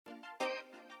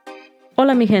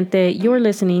Hola mi gente, you're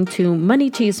listening to Money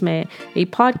Chisme, a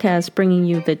podcast bringing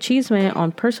you the chisme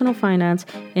on personal finance,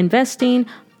 investing,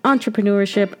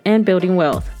 entrepreneurship, and building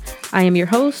wealth. I am your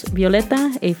host,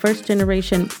 Violeta, a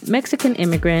first-generation Mexican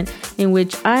immigrant in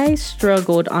which I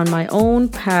struggled on my own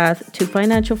path to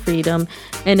financial freedom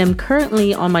and am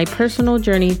currently on my personal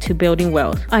journey to building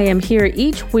wealth. I am here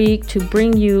each week to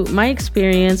bring you my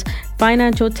experience,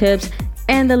 financial tips,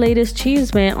 and the latest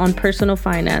chisme on personal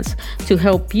finance to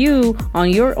help you on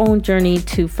your own journey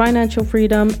to financial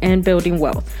freedom and building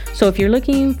wealth. So if you're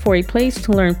looking for a place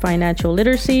to learn financial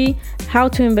literacy, how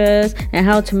to invest, and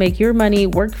how to make your money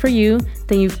work for you,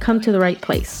 then you've come to the right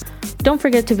place. Don't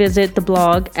forget to visit the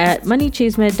blog at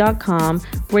moneychisme.com,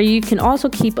 where you can also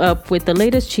keep up with the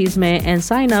latest chisme and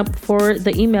sign up for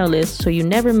the email list so you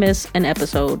never miss an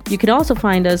episode. You can also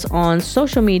find us on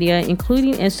social media,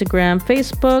 including Instagram,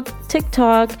 Facebook,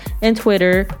 TikTok, and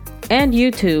Twitter, and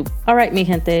YouTube. All right, mi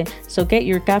gente, so get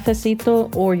your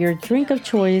cafecito or your drink of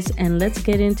choice and let's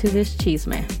get into this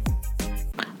chisme.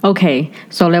 Okay,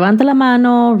 so levanta la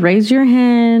mano, raise your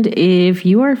hand if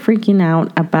you are freaking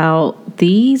out about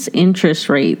these interest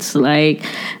rates. Like,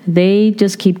 they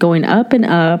just keep going up and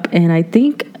up. And I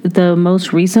think the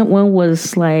most recent one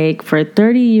was like for a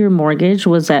 30-year mortgage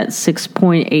was at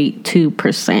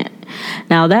 6.82%.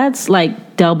 Now that's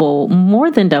like double, more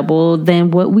than double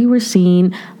than what we were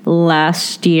seeing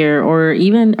last year or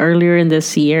even earlier in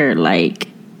this year. Like,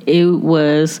 it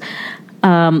was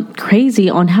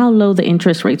crazy on how low the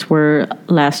interest rates were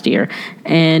last year.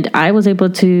 And I was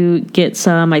able to get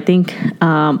some, I think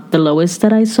the lowest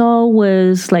that I saw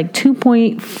was like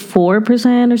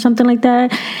 2.4% or something like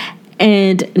that.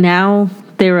 And now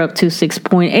they're up to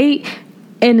 6.8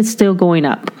 and it's still going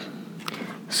up.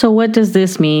 So what does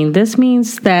this mean? This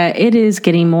means that it is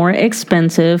getting more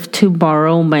expensive to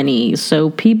borrow money. So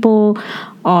people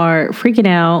are freaking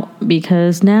out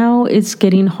because now it's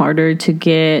getting harder to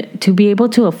be able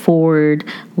to afford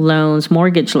loans,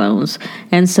 mortgage loans.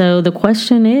 And so the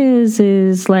question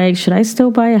is like, should I still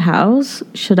buy a house?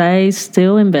 Should I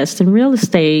still invest in real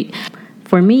estate?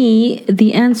 For me,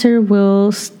 the answer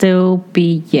will still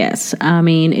be yes. I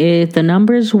mean, if the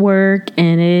numbers work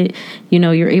and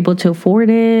you're able to afford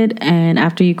it, and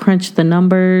after you crunch the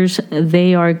numbers,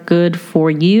 they are good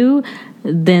for you,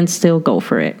 then still go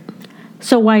for it.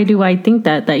 So why do I think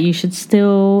that you should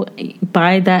still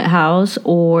buy that house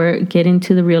or get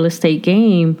into the real estate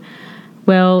game?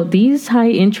 Well, these high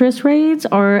interest rates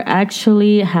are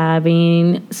actually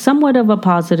having somewhat of a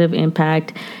positive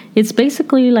impact. It's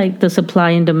basically like the supply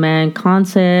and demand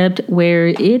concept where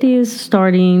it is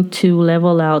starting to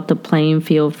level out the playing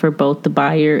field for both the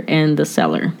buyer and the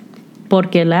seller.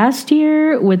 Porque last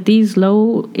year with these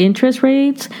low interest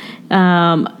rates,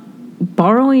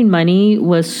 borrowing money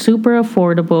was super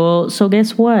affordable. So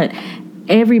guess what?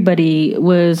 Everybody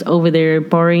was over there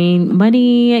borrowing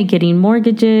money, getting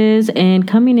mortgages, and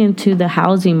coming into the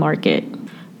housing market,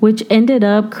 which ended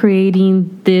up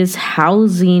creating this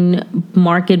housing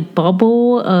market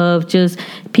bubble of just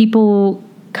people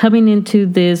coming into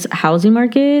this housing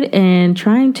market and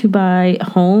trying to buy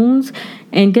homes.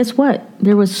 And guess what?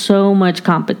 There was so much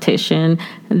competition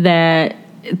that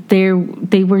they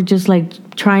were just like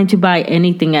trying to buy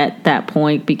anything at that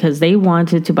point because they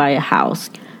wanted to buy a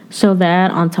house. So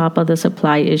that on top of the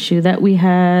supply issue that we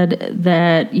had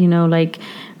that,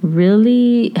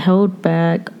 really held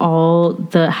back all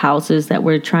the houses that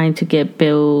were trying to get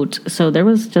built. So there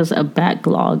was just a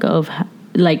backlog of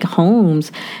like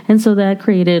homes. And so that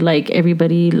created like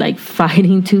everybody like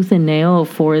fighting tooth and nail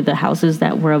for the houses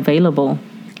that were available.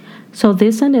 So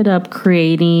this ended up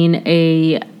creating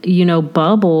a,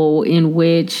 bubble in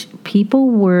which people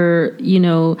were,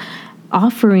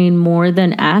 offering more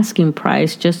than asking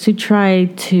price just to try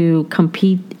to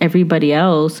compete everybody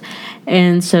else.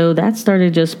 And so that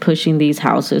started just pushing these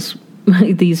houses,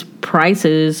 these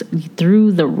prices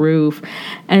through the roof.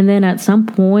 And then at some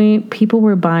point, people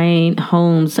were buying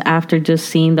homes after just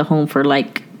seeing the home for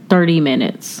like 30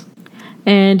 minutes.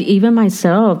 And even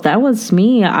myself, that was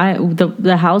me.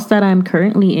 The house that I'm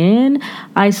currently in,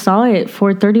 I saw it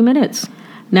for 30 minutes.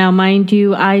 Now, mind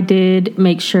you, I did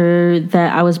make sure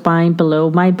that I was buying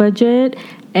below my budget,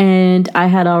 and I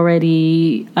had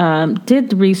already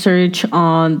did research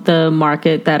on the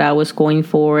market that I was going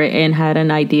for and had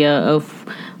an idea of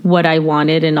what I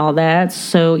wanted and all that.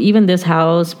 So even this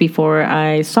house, before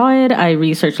I saw it, I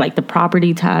researched like the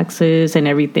property taxes and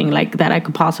everything like that I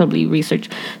could possibly research.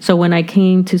 So when I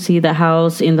came to see the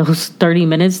house in those 30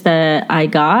 minutes that I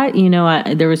got,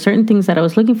 there were certain things that I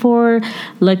was looking for.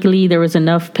 Luckily, there was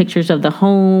enough pictures of the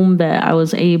home that I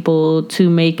was able to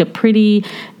make a pretty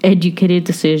educated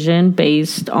decision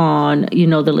based on,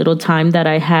 the little time that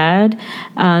I had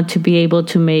to be able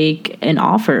to make an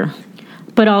offer.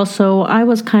 But also, I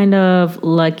was kind of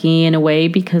lucky in a way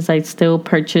because I still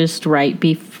purchased right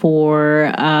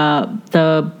before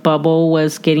the bubble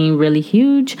was getting really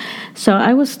huge. So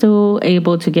I was still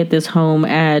able to get this home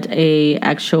at a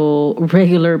actual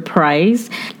regular price.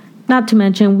 Not to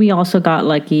mention, we also got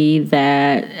lucky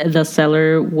that the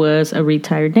seller was a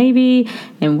retired Navy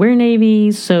and we're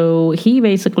Navy. So he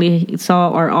basically saw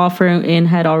our offer and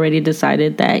had already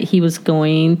decided that he was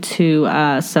going to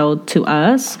sell to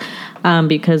us.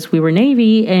 Because we were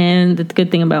Navy, and the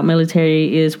good thing about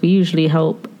military is we usually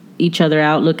help each other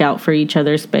out, look out for each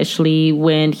other, especially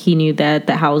when he knew that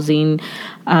the housing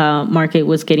market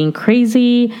was getting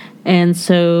crazy. And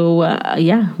so,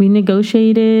 we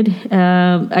negotiated,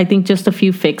 I think just a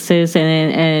few fixes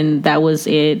and that was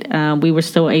it. We were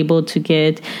still able to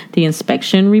get the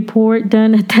inspection report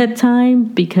done at that time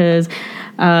because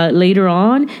later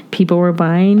on, people were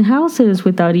buying houses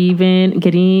without even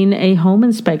getting a home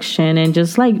inspection and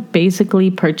just like basically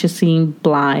purchasing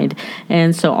blind.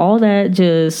 And so all that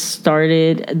just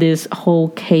started this whole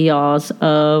chaos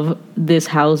of this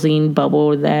housing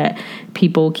bubble that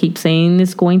people keep saying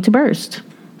is going to burst.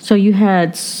 So you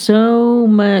had so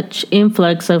much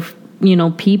influx of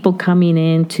people coming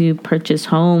in to purchase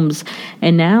homes.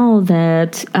 And now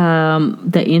that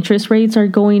the interest rates are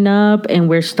going up and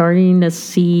we're starting to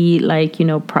see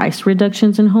price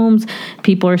reductions in homes,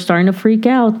 people are starting to freak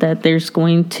out that there's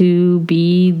going to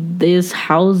be this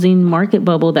housing market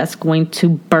bubble that's going to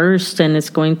burst and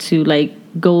it's going to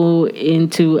go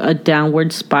into a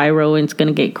downward spiral and it's going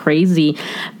to get crazy.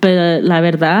 But la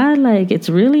verdad, it's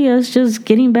really us just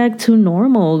getting back to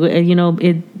normal.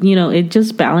 It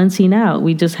just balancing out.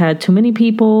 We just had too many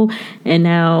people and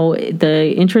now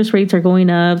the interest rates are going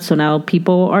up. So now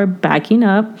people are backing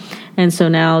up. And so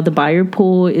now the buyer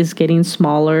pool is getting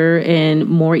smaller and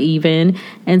more even.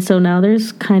 And so now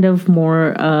there's kind of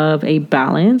more of a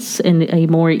balance and a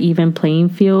more even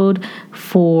playing field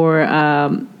for,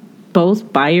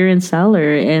 both buyer and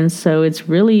seller. And so it's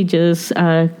really just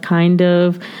kind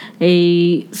of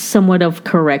a somewhat of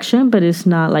correction, but it's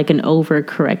not like an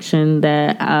overcorrection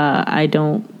that I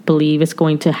don't believe is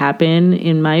going to happen,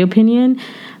 in my opinion.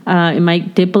 It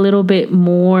might dip a little bit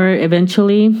more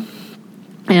eventually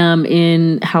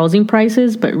in housing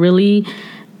prices, but really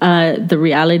the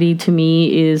reality to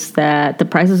me is that the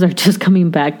prices are just coming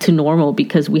back to normal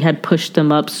because we had pushed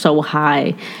them up so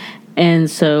high.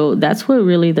 And so that's what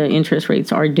really the interest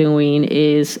rates are doing,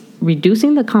 is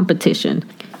reducing the competition.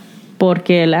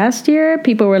 Porque last year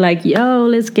people were like, yo,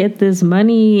 let's get this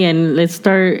money and let's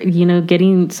start,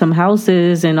 getting some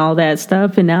houses and all that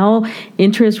stuff. And now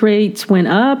interest rates went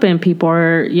up and people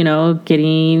are,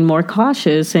 getting more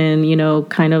cautious and,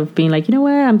 kind of being like,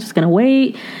 what, I'm just going to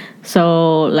wait.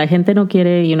 So la gente no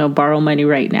quiere, borrow money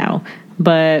right now.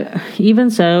 But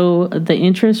even so, the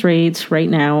interest rates right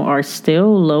now are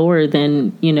still lower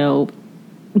than,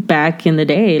 back in the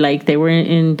day. Like they were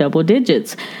in double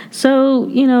digits. So,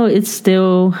 it's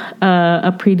still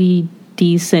a pretty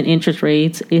decent interest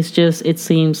rates. It's just, it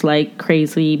seems like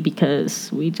crazy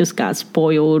because we just got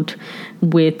spoiled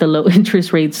with the low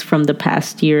interest rates from the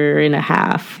past year and a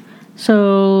half.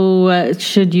 So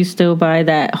should you still buy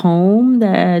that home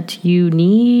that you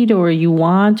need or you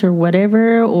want or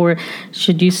whatever? Or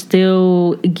should you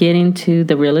still get into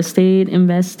the real estate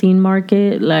investing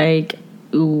market?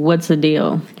 What's the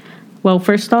deal? Well,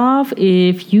 first off,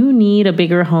 if you need a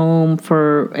bigger home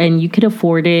and you could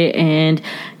afford it and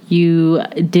you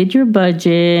did your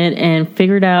budget and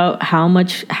figured out how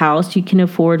much house you can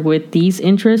afford with these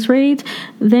interest rates,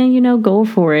 then, go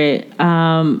for it.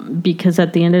 Because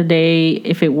at the end of the day,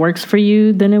 if it works for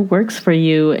you, then it works for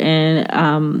you.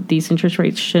 And these interest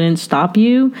rates shouldn't stop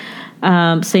you.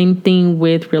 Same thing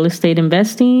with real estate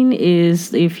investing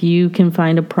is if you can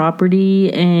find a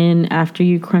property and after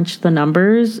you crunch the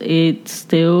numbers, it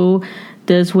still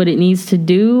does what it needs to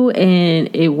do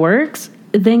and it works,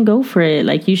 then go for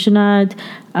it. You should not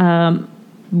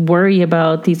worry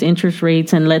about these interest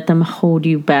rates and let them hold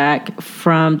you back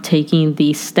from taking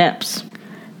these steps.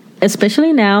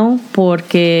 especially now,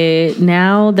 porque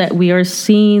now that we are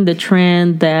seeing the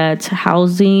trend that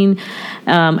houses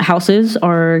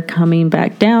are coming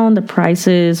back down, the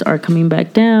prices are coming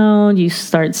back down, you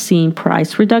start seeing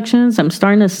price reductions. I'm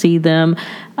starting to see them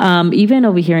even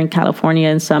over here in California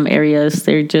in some areas.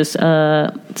 They're just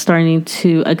starting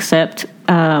to accept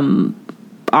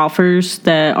offers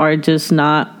that are just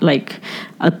not like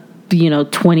a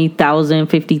 $20,000,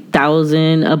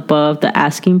 $50,000 above the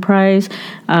asking price.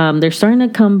 They're starting to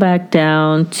come back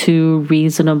down to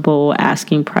reasonable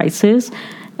asking prices.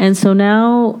 And so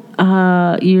now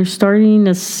you're starting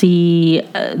to see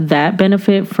that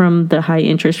benefit from the high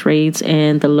interest rates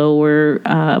and the lower,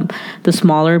 the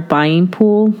smaller buyer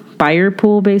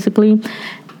pool, basically.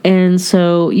 And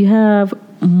so you have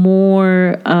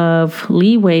more of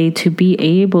leeway to be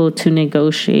able to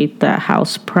negotiate the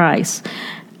house price.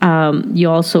 You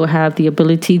also have the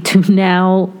ability to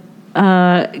now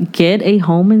get a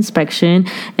home inspection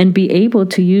and be able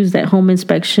to use that home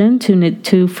inspection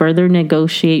to further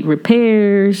negotiate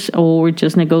repairs, or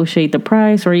just negotiate the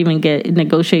price, or even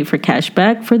negotiate for cash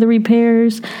back for the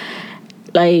repairs.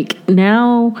 Like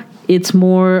now it's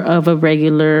more of a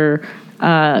regular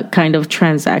kind of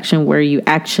transaction where you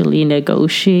actually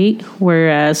negotiate,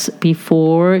 whereas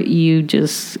before you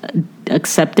just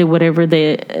accepted whatever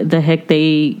the heck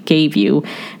they gave you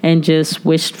and just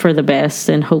wished for the best,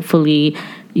 and hopefully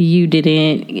you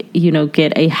didn't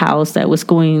get a house that was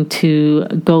going to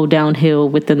go downhill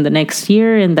within the next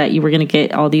year, and that you were going to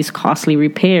get all these costly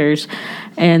repairs.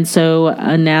 And so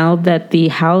now that the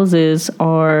houses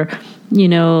are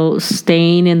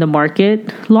staying in the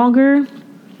market longer,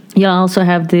 you also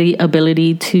have the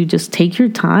ability to just take your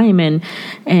time and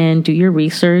do your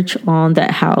research on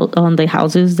the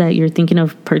houses that you're thinking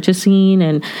of purchasing,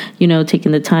 and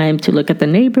taking the time to look at the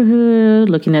neighborhood,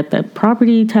 looking at the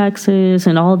property taxes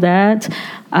and all that,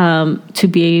 to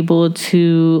be able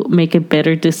to make a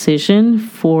better decision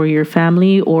for your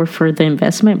family or for the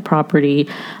investment property,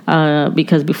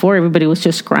 because before everybody was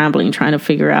just scrambling trying to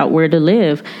figure out where to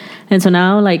live. And so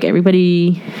now, like,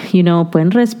 everybody,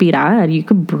 pueden respirar. You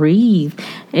could breathe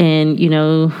and,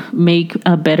 make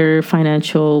a better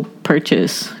financial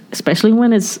purchase, especially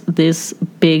when it's this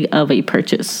big of a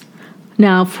purchase.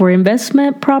 Now, for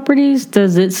investment properties,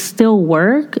 does it still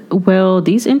work? Well,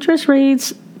 these interest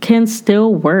rates can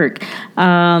still work.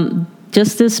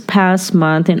 Just this past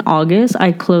month in August,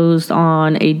 I closed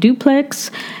on a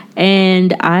duplex,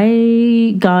 and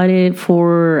I got it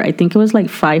for, I think it was like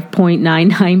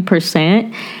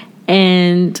 5.99%.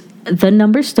 And the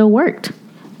numbers still worked.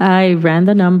 I ran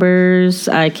the numbers.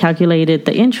 I calculated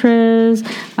the interest.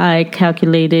 I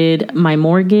calculated my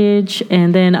mortgage.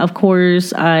 And then, of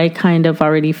course, I kind of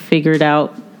already figured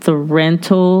out the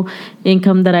rental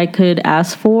income that I could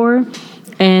ask for.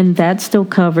 And that still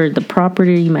covered the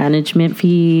property management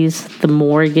fees, the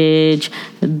mortgage,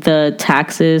 the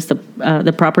taxes,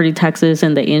 the property taxes,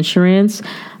 and the insurance.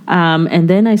 And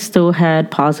then I still had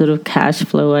positive cash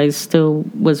flow. I still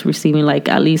was receiving like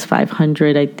at least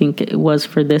 $500, I think it was,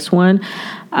 for this one.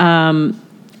 And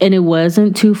it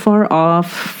wasn't too far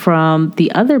off from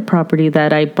the other property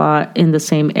that I bought in the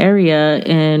same area,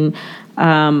 and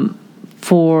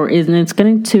it's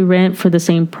going to rent for the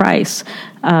same price.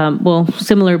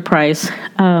 Similar price,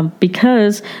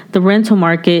 because the rental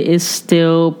market is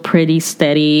still pretty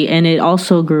steady, and it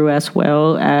also grew as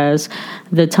well as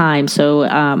the time. So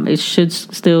it should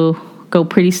still go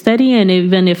pretty steady, and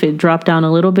even if it dropped down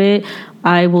a little bit,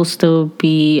 I will still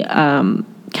be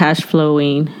cash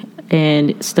flowing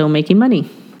and still making money.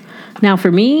 Now,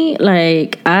 for me,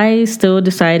 like, I still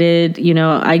decided,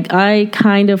 I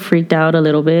kind of freaked out a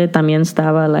little bit. También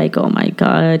estaba like, oh my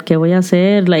God, ¿qué voy a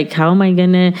hacer? Like, how am I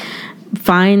going to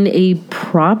find a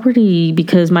property?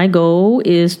 Because my goal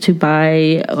is to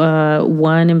buy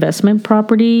one investment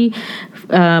property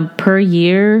per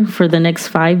year for the next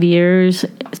 5 years.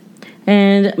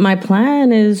 And my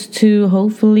plan is to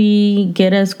hopefully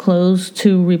get as close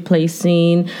to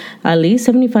replacing at least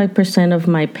 75% of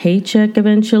my paycheck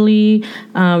eventually.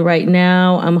 Right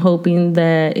now, I'm hoping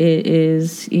that it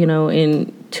is,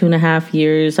 in 2.5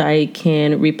 years, I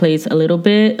can replace a little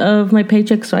bit of my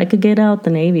paycheck so I could get out the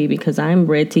Navy, because I'm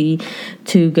ready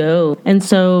to go. And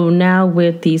so now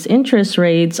with these interest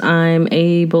rates, I'm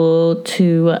able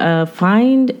to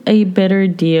find a better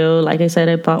deal. Like I said,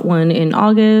 I bought one in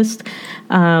August,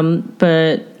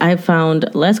 but I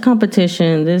found less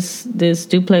competition. This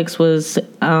duplex was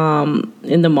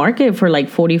in the market for like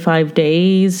 45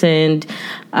 days, and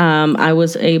I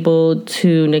was able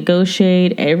to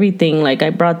negotiate everything. Like, I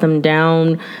brought them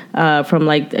down from,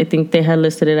 like, I think they had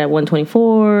listed it at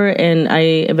 124, and I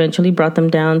eventually brought them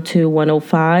down to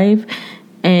 105.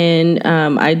 And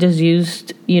I just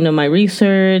used, my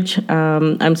research.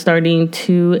 I'm starting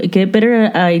to get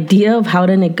better idea of how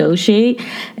to negotiate,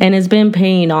 and it's been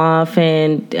paying off.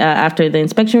 And after the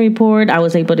inspection report, I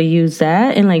was able to use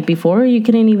that. And like before, you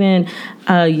couldn't even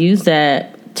use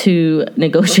that to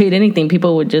negotiate anything.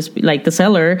 People would just be like, the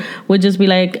seller would just be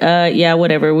like, yeah,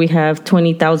 whatever. We have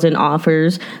 20,000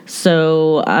 offers,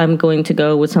 so I'm going to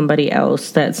go with somebody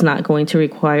else that's not going to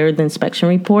require the inspection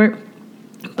report.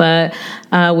 But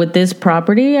with this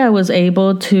property, I was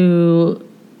able to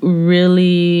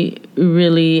really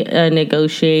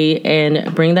negotiate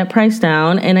and bring that price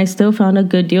down. And I still found a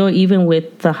good deal even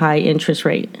with the high interest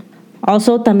rate.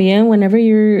 Also, también, whenever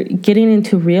you're getting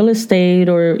into real estate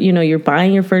or, you're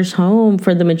buying your first home,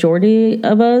 for the majority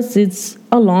of us, it's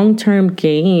a long-term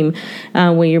game.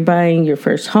 When you're buying your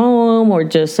first home or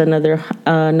just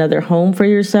another home for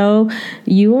yourself,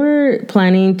 you're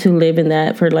planning to live in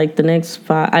that for like the next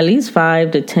at least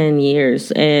 5 to 10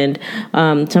 years. And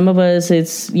some of us,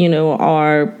 it's,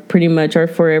 our pretty much our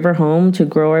forever home to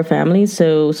grow our family.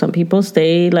 So some people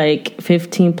stay like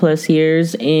 15 plus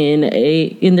years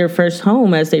in their first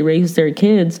home as they raise their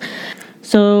kids.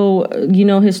 So,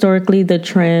 historically, the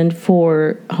trend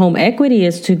for home equity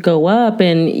is to go up,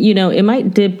 and, it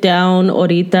might dip down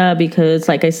ahorita because,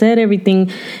 like I said,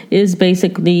 everything is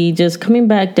basically just coming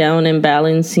back down and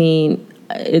balancing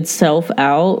itself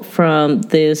out from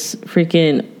this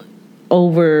freaking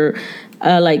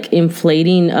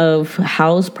inflating of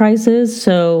house prices.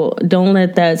 So don't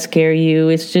let that scare you.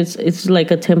 It's like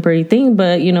a temporary thing,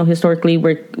 but historically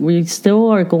we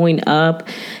still are going up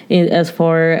as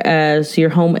far as your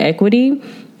home equity.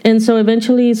 And so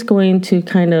eventually it's going to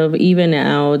kind of even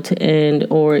out,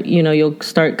 or you'll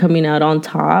start coming out on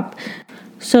top.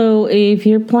 So if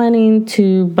you're planning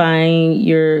to buy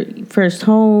your first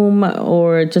home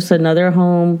or just another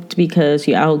home because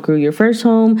you outgrew your first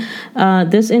home,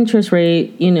 this interest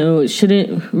rate,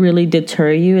 shouldn't really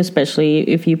deter you, especially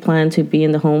if you plan to be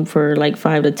in the home for like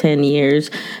 5 to 10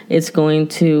 years. It's going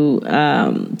to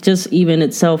just even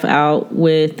itself out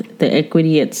with the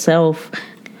equity itself.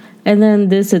 And then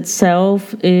this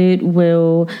itself, it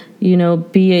will,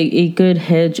 be a good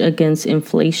hedge against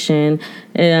inflation.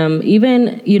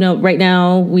 Even, right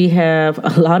now we have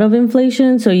a lot of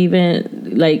inflation. So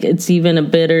even it's even a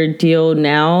better deal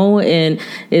now, and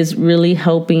is really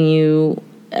helping you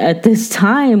at this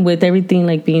time with everything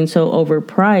being so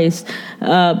overpriced.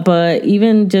 But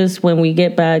even just when we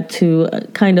get back to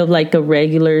kind of like a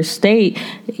regular state,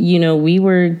 we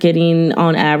were getting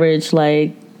on average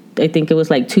I think it was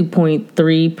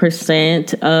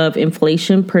 2.3% of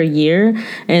inflation per year.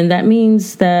 And that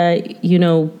means that,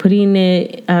 putting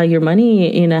your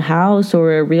money in a house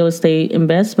or a real estate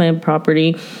investment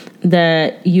property,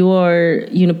 that you are,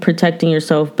 protecting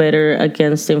yourself better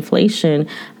against inflation,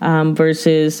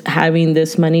 versus having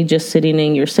this money just sitting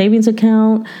in your savings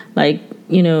account.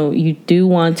 You do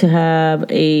want to have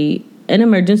an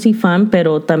emergency fund,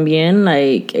 pero también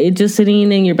it just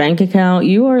sitting in your bank account,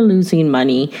 you are losing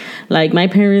money. My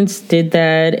parents did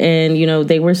that, and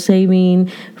they were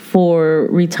saving for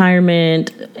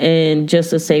retirement and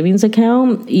just a savings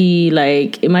account, y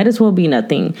it might as well be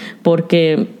nothing,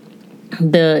 porque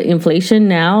the inflation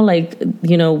now,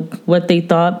 what they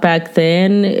thought back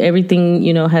then, everything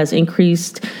has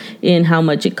increased in how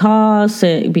much it costs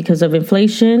because of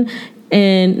inflation.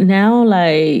 And now,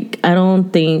 I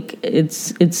don't think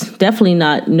it's definitely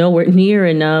not nowhere near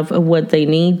enough of what they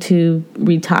need to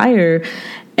retire.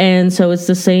 And so it's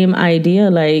the same idea,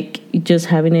 just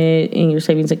having it in your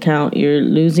savings account, you're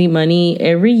losing money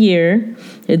every year.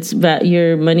 It's that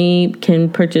your money can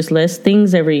purchase less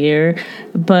things every year,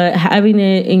 but having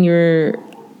it in your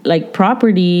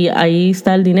property, ahí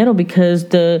está el dinero, because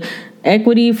the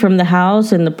equity from the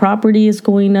house and the property is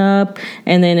going up.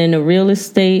 And then in a real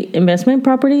estate investment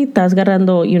property, estás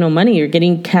ganando, money. You're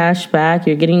getting cash back.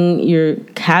 You're getting your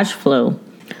cash flow.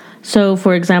 So,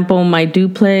 for example, my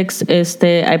duplex, I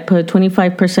put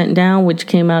 25% down, which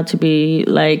came out to be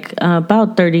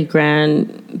about 30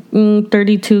 grand,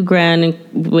 32 grand,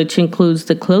 which includes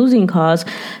the closing costs.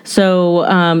 So,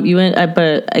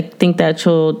 but I think the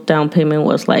actual down payment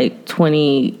was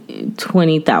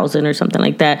 20,000 or something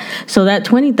like that. So that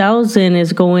 20,000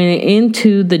 is going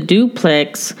into the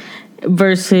duplex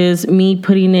versus me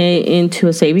putting it into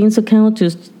a savings account to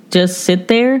just sit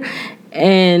there.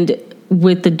 And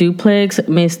with the duplex,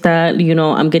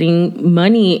 I'm getting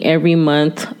money every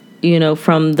month,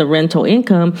 from the rental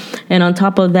income. And on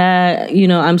top of that,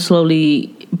 I'm slowly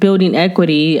building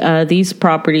equity. These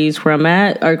properties where I'm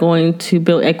at are going to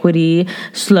build equity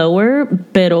slower,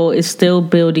 but it's still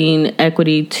building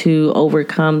equity to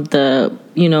overcome the,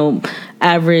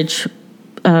 average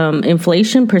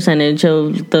inflation percentage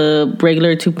of the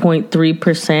regular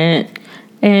 2.3%.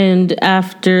 And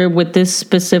after, with this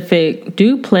specific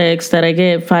duplex that I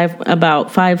get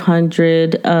about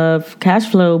 $500 of cash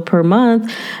flow per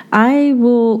month, I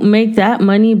will make that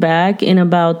money back in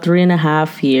about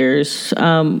 3.5 years.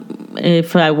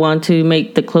 If I want to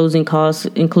make the closing costs,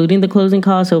 including the closing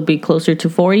costs, it'll be closer to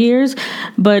 4 years.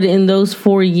 But in those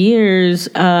 4 years,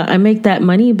 I make that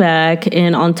money back.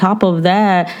 And on top of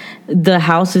that, the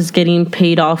house is getting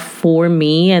paid off for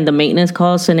me and the maintenance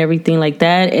costs and everything like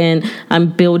that. And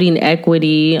I'm building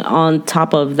equity on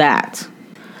top of that.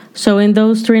 So in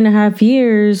those 3.5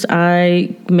 years,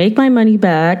 I make my money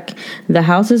back. The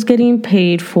house is getting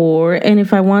paid for. And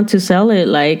if I want to sell it,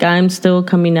 I'm still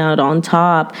coming out on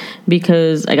top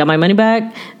because I got my money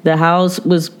back. The house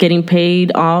was getting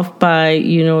paid off by,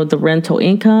 the rental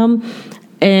income.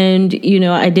 And,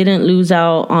 I didn't lose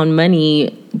out on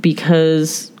money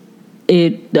because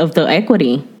of the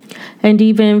equity. And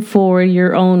even for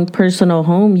your own personal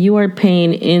home, you are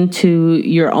paying into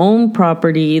your own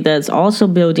property that's also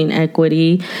building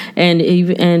equity. And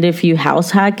if you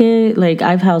house hack it,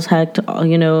 I've house hacked,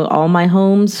 all my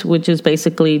homes, which is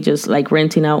basically just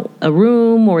renting out a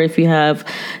room, or if you have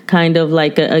kind of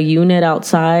a unit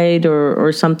outside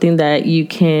or something that you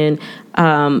can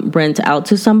rent out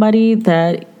to somebody,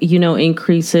 that,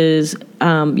 increases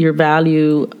your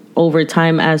value over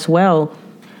time as well.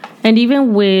 And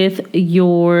even with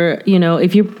your,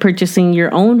 if you're purchasing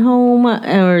your own home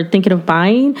or thinking of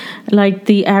buying,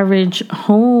 the average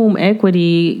home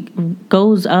equity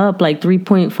goes up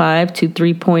 3.5 to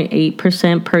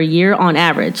 3.8% per year on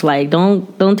average.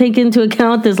 Don't take into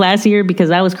account this last year because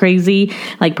that was crazy.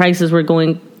 Prices were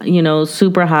going,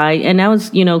 super high. And now it's,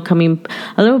 coming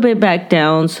a little bit back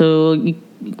down. So you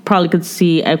probably could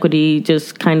see equity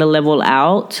just kind of level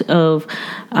out of,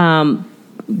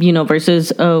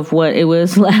 versus of what it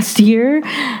was last year.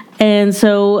 And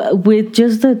so with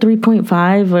just the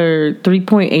 3.5 or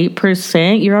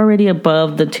 3.8%, you're already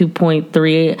above the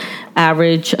 2.3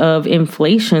 average of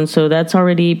inflation. So that's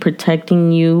already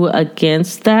protecting you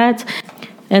against that.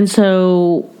 And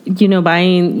so,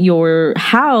 buying your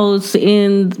house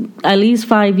in at least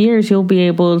 5 years, you'll be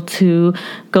able to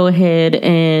go ahead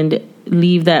and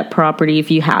leave that property if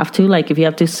you have to. If you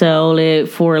have to sell it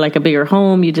for a bigger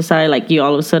home, you decide you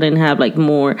all of a sudden have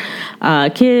more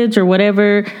kids or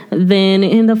whatever, then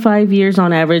in the 5 years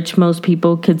on average, most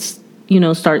people could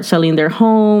start selling their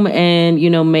home and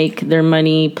make their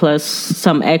money plus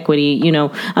some equity,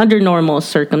 under normal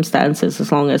circumstances,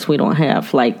 as long as we don't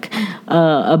have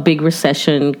a big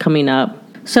recession coming up.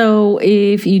 So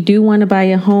if you do want to buy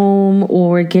a home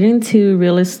or get into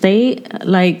real estate,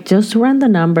 just run the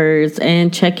numbers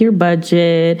and check your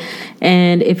budget.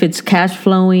 And if it's cash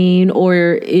flowing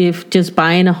or if just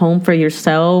buying a home for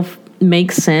yourself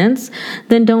makes sense,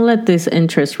 then don't let these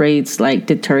interest rates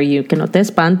deter you. Que no te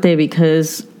espante,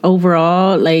 because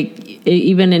overall,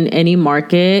 even in any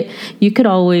market, you could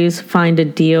always find a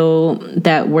deal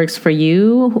that works for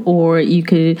you, or you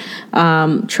could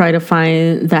try to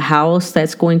find the house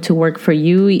that's going to work for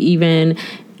you, even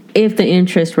if the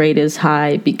interest rate is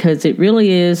high, because it really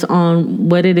is on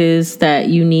what it is that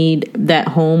you need that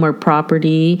home or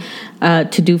property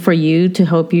to do for you to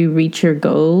help you reach your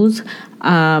goals.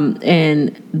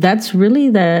 And that's really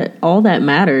all that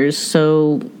matters.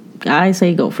 So I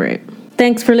say go for it.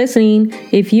 Thanks for listening.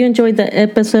 If you enjoyed the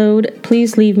episode,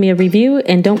 please leave me a review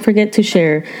and don't forget to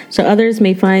share so others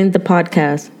may find the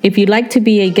podcast. If you'd like to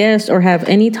be a guest or have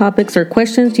any topics or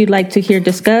questions you'd like to hear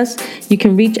discussed, you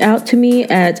can reach out to me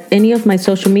at any of my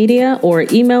social media or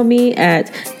email me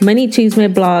at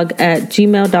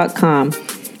moneychismeblog@gmail.com.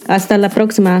 Hasta la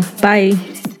próxima. Bye.